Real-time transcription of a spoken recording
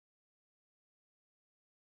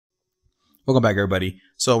Welcome back, everybody.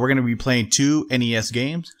 So we're going to be playing two NES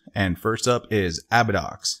games, and first up is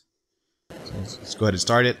Abadox. So let's go ahead and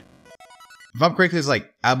start it. If I'm correct, it's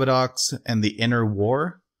like Abadox and the Inner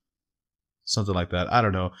War, something like that. I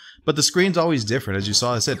don't know, but the screen's always different. As you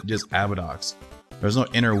saw, I said just Abadox. There's no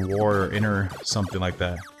Inner War or Inner something like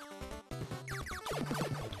that.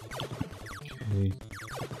 Okay.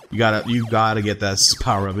 You gotta get that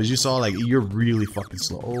power up. As you saw, like, you're really fucking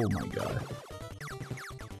slow. Oh my god.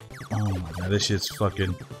 Oh my god, this shit's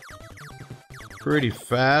fucking pretty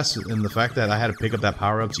fast, and the fact that I had to pick up that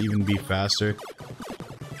power up to even be faster.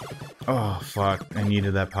 Oh fuck, I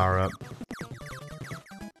needed that power up.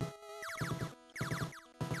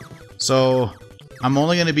 So I'm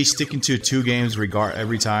only gonna be sticking to two games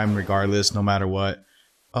every time, regardless, no matter what.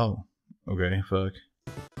 Oh, okay, fuck.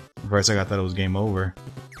 First I thought it was game over.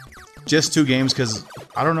 Just two games, because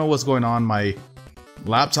I don't know what's going on. My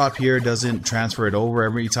laptop here doesn't transfer it over.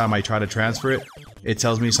 Every time I try to transfer it, it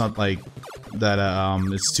tells me something like that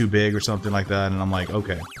it's too big or something like that, and I'm like,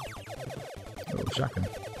 okay. Oh, shotgun.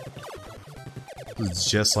 It's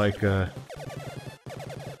just like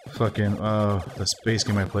fucking the space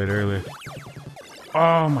game I played earlier.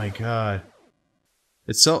 Oh my god.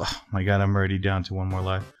 It's so, oh my god, I'm already down to one more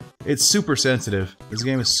life. It's super sensitive. This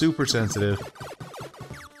game is super sensitive.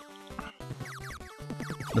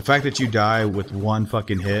 The fact that you die with one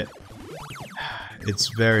fucking hit, it's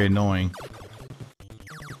very annoying.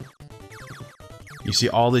 You see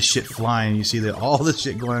all this shit flying, you see all this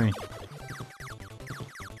shit going.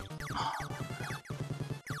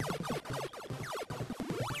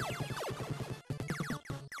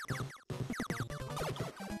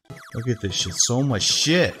 Look at this shit, so much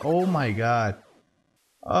shit. Oh my god.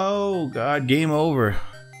 Oh god, game over.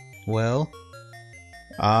 Well,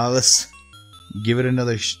 let's give it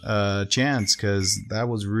another chance, because that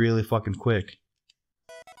was really fucking quick.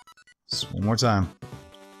 Just one more time.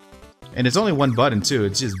 And it's only one button too,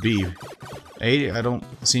 it's just B. A, I don't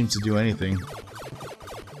seem to do anything.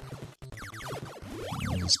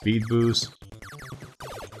 Speed boost.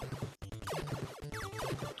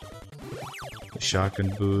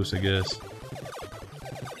 Shotgun boost, I guess.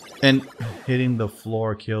 And hitting the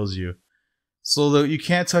floor kills you. So you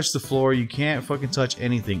can't touch the floor, you can't fucking touch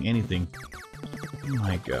anything. Oh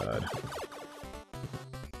my god.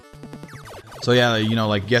 So yeah, you know,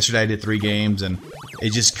 like yesterday I did 3 games and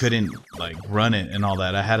it just couldn't like run it and all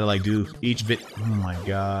that. I had to like do each bit. Oh my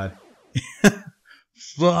god.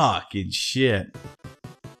 Fucking shit.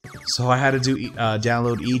 So I had to do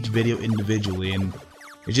download each video individually, and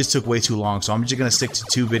it just took way too long. So I'm just gonna stick to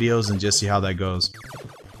 2 videos and just see how that goes.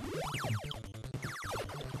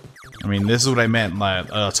 I mean, this is what I meant. My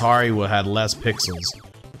Atari had less pixels,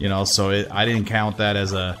 you know, so I didn't count that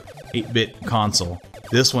as a 8-bit console.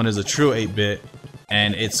 This one is a true 8-bit,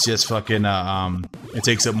 and it's just fucking, it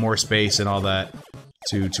takes up more space and all that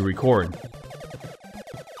to record.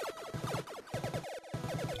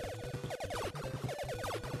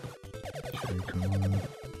 Okay, come on.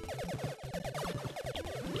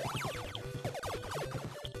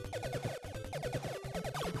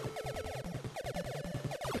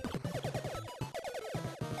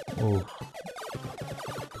 Oh.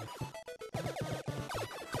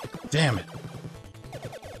 Damn it.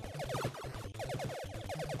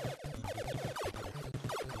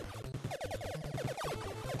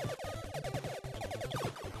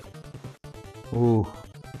 Ooh.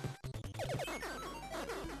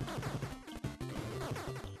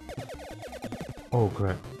 Oh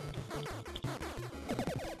crap.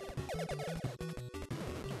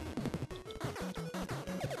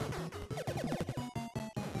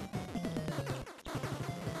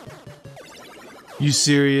 You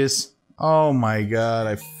serious? Oh my god,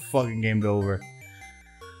 I fucking gamed over.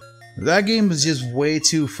 That game was just way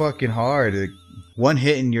too fucking hard. Like, one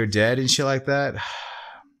hit and you're dead and shit like that.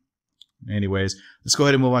 Anyways, let's go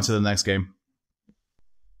ahead and move on to the next game.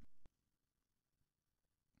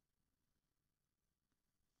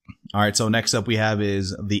 Alright, so next up we have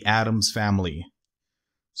is the Addams Family.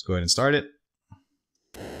 Let's go ahead and start it.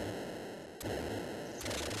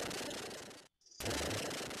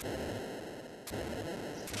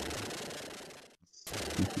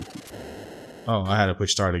 Oh, I had to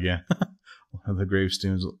push start again. The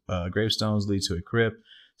gravestones lead to a crypt.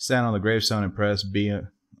 Stand on the gravestone and press B on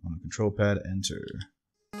the control pad. Enter.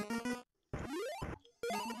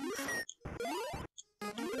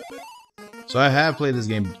 So I have played this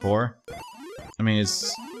game before. I mean,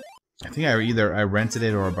 I think I rented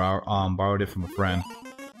it or borrowed it from a friend.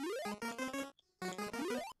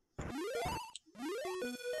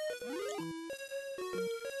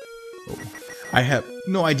 I have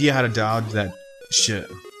no idea how to dodge that shit.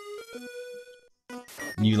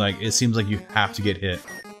 You like, it seems like you have to get hit,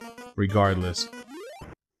 regardless.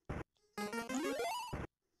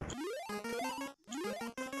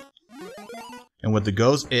 And with the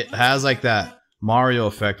ghost, it has like that Mario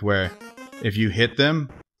effect where if you hit them,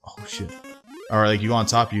 oh shit, or like you go on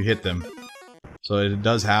top, you hit them. So it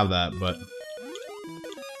does have that, but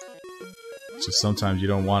just sometimes you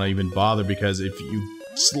don't want to even bother because if you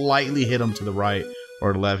slightly hit them to the right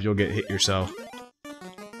or the left, you'll get hit yourself.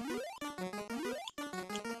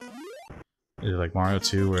 Is it like Mario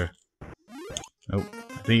 2 where... Nope.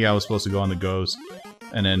 I think I was supposed to go on the ghost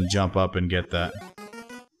and then jump up and get that.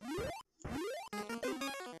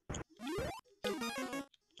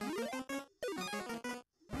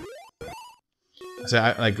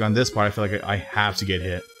 So like on this part, I feel like I have to get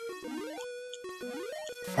hit.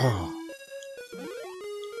 Oh.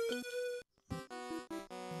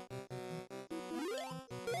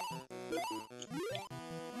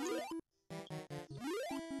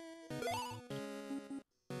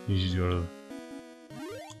 You just go to...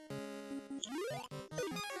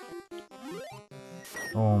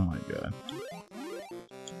 Oh my god.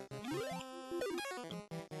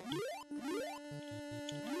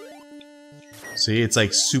 See, it's like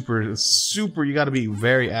super, you gotta be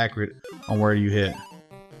very accurate on where you hit.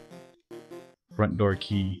 Front door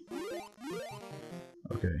key.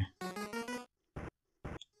 Okay.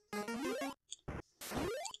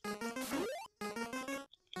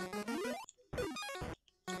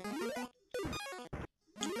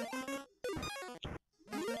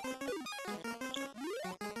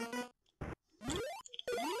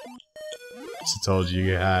 I told you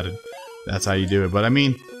you had it. That's how you do it. But I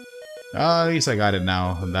mean, at least I got it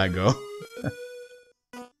now. That go.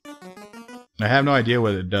 I have no idea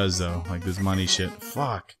what it does though. Like this money shit.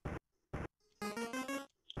 Fuck.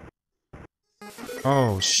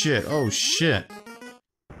 Oh shit. Oh shit.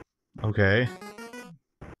 Okay.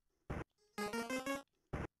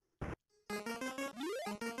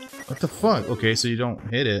 What the fuck? Okay, so you don't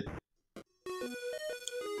hit it.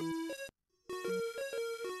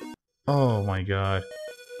 Oh my god.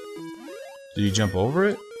 Did you jump over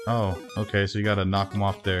it? Oh, okay, so you gotta knock him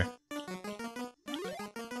off there.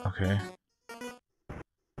 Okay.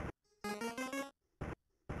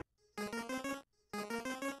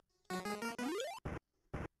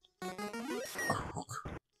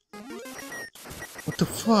 What the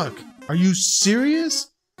fuck? Are you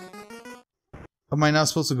serious? Am I not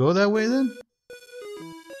supposed to go that way then?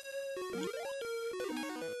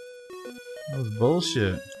 That was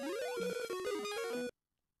bullshit.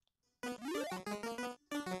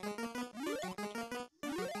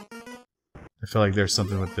 I feel like there's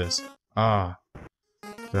something with this. Ah. Do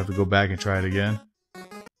I have to go back and try it again?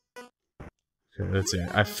 Okay, let's see.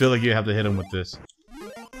 I feel like you have to hit him with this.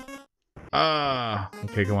 Ah.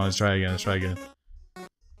 Okay, come on, let's try again. Let's try again.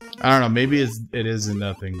 I don't know, maybe it isn't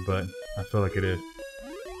nothing, but I feel like it is.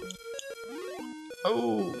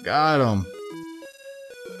 Oh, got him.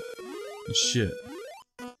 Shit.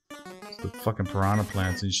 It's the fucking piranha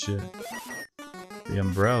plants and shit. The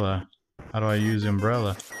umbrella. How do I use the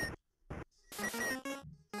umbrella?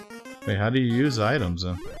 Wait, how do you use items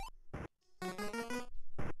then?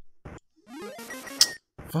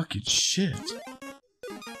 Fucking shit.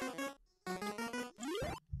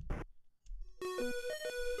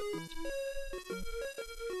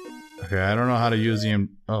 Okay, I don't know how to use the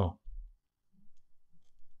oh.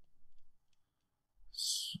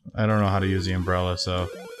 I don't know how to use the umbrella, so...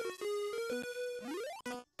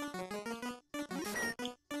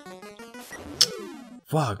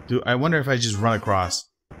 Fuck, dude, I wonder if I just run across.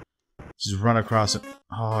 Just run across it.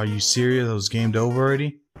 Oh, are you serious? That was gamed over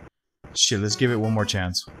already? Shit, let's give it one more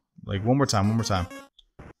chance. Like, one more time, one more time.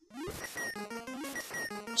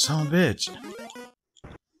 Son of a bitch.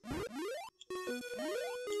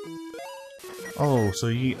 Oh, so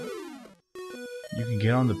you can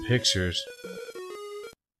get on the pictures.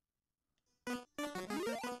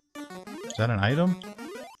 Is that an item?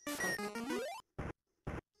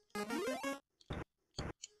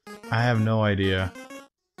 I have no idea.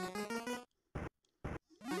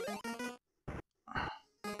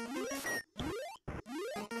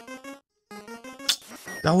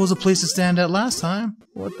 That was a place to stand at last time.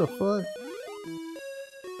 What the fuck?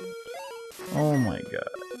 Oh my god.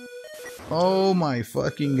 Oh my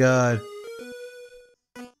fucking god.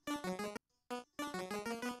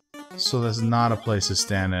 So that's not a place to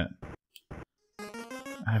stand at.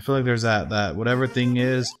 I feel like there's that whatever thing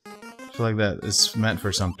is, I feel like that is meant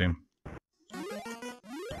for something.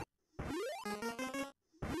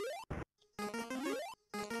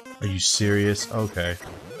 Are you serious? Okay.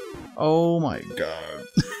 Oh my god.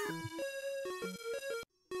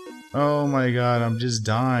 Oh my god, I'm just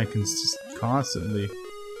dying constantly.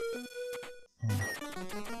 Oh.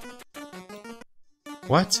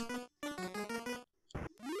 What?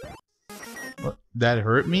 What? That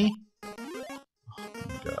hurt me? Oh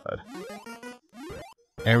my god.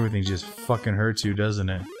 Everything just fucking hurts you, doesn't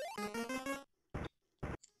it?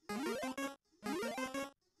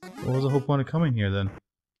 What was the whole point of coming here then?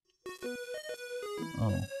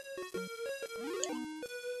 Oh.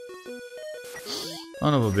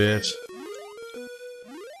 Son of a bitch.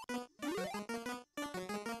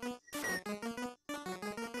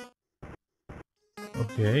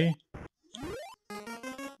 Okay.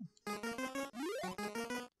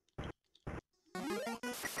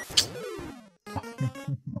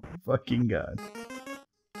 Fucking god.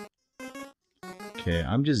 Okay,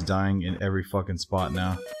 I'm just dying in every fucking spot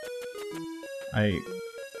now.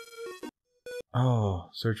 Oh,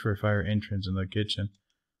 search for a fire entrance in the kitchen.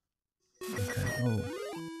 Okay, oh.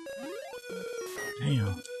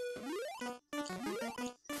 Damn.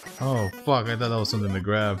 Oh, fuck, I thought that was something to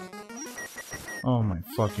grab. Oh my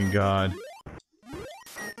fucking god.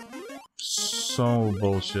 So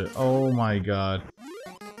bullshit. Oh my god.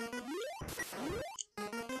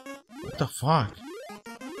 What the fuck?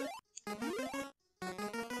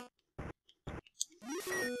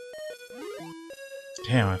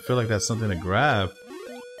 Damn, I feel like that's something to grab.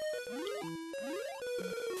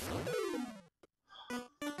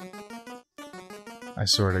 I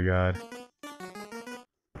swear to God.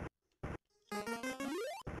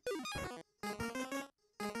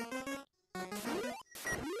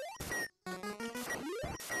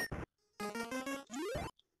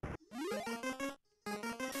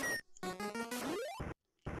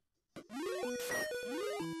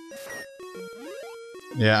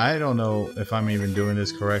 Yeah, I don't know if I'm even doing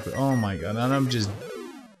this correctly. Oh my god, and I'm just...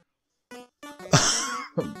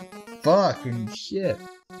 Fucking shit.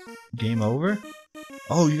 Game over?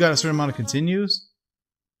 Oh, you got a certain amount of continues?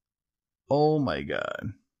 Oh my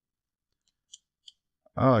god.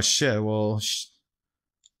 Oh shit, well...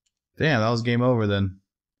 Damn, that was game over then.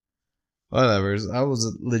 Whatever, I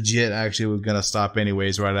was legit actually gonna stop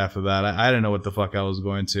anyways right after that. I didn't know what the fuck I was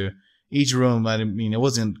going to. Each room, I mean, it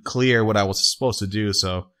wasn't clear what I was supposed to do,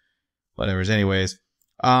 so... Whatever. Anyways,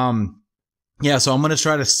 yeah. So I'm gonna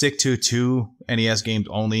try to stick to 2 NES games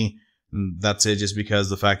only. And that's it. Just because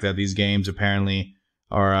the fact that these games apparently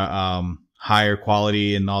are higher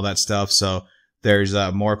quality and all that stuff. So there's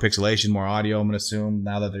more pixelation, more audio. I'm gonna assume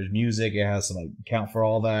now that there's music, it has to like account for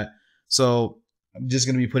all that. So I'm just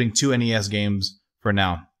gonna be putting 2 NES games for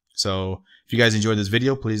now. So if you guys enjoyed this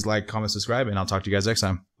video, please like, comment, subscribe, and I'll talk to you guys next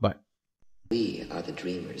time. Bye. We are the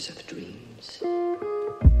dreamers of dreams.